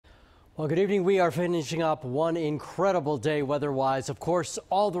Well, good evening. We are finishing up one incredible day weather-wise. Of course,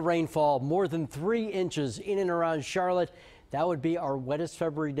 all the rainfall, more than 3 inches in and around Charlotte. That would be our wettest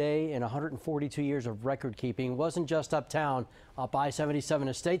February day in 142 years of record keeping. It wasn't just uptown. Up I-77 in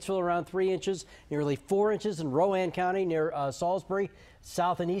Statesville, around 3 inches, nearly 4 inches in Rowan County near Salisbury,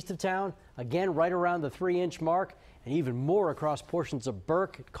 south and east of town. Again, right around the 3-inch mark, and even more across portions of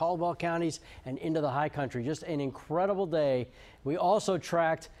Burke, Caldwell counties, and into the high country. Just an incredible day. We also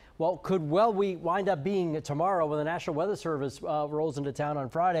tracked we wind up being tomorrow when the National Weather Service rolls into town on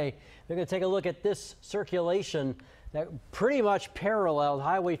Friday. They're going to take a look at this circulation that pretty much paralleled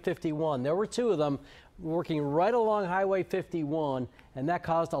Highway 51. There were 2 of them working right along Highway 51, and that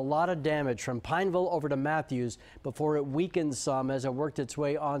caused a lot of damage from Pineville over to Matthews before it weakened some as it worked its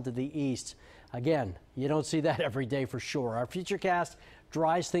way onto the east. Again, you don't see that every day for sure. Our futurecast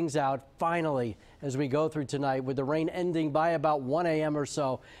dries things out finally as we go through tonight, with the rain ending by about 1 a.m. or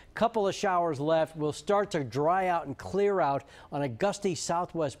so. Couple of showers left. We'll start to dry out and clear out on a gusty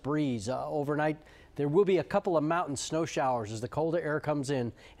southwest breeze overnight. There will be a couple of mountain snow showers as the colder air comes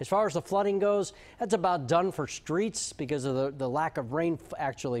in. As far as the flooding goes, that's about done for streets because of the lack of rain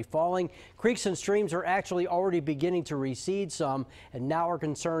actually falling. Creeks and streams are actually already beginning to recede some, and now our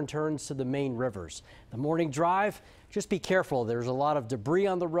concern turns to the main rivers. The morning drive, just be careful. There's a lot of debris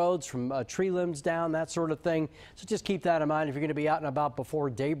on the roads from tree limbs down, that sort of thing. So just keep that in mind if you're going to be out and about before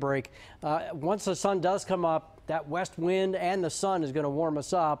daybreak. Once the sun does come up, that west wind and the sun is going to warm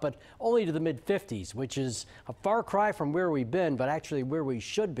us up, but only to the mid-50s, which is a far cry from where we've been, but actually where we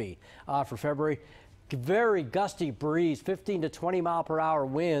should be for February. Very gusty breeze, 15 to 20 mile per hour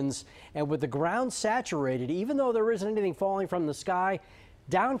winds, and with the ground saturated, even though there isn't anything falling from the sky,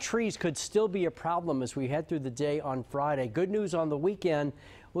 down trees could still be a problem as we head through the day on Friday. Good news on the weekend,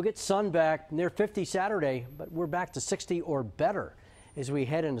 we'll get sun back near 50 Saturday, but we're back to 60 or better as we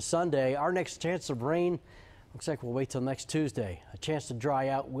head into Sunday. Our next chance of rain looks like we'll wait till next Tuesday. A chance to dry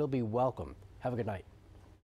out will be welcome. Have a good night.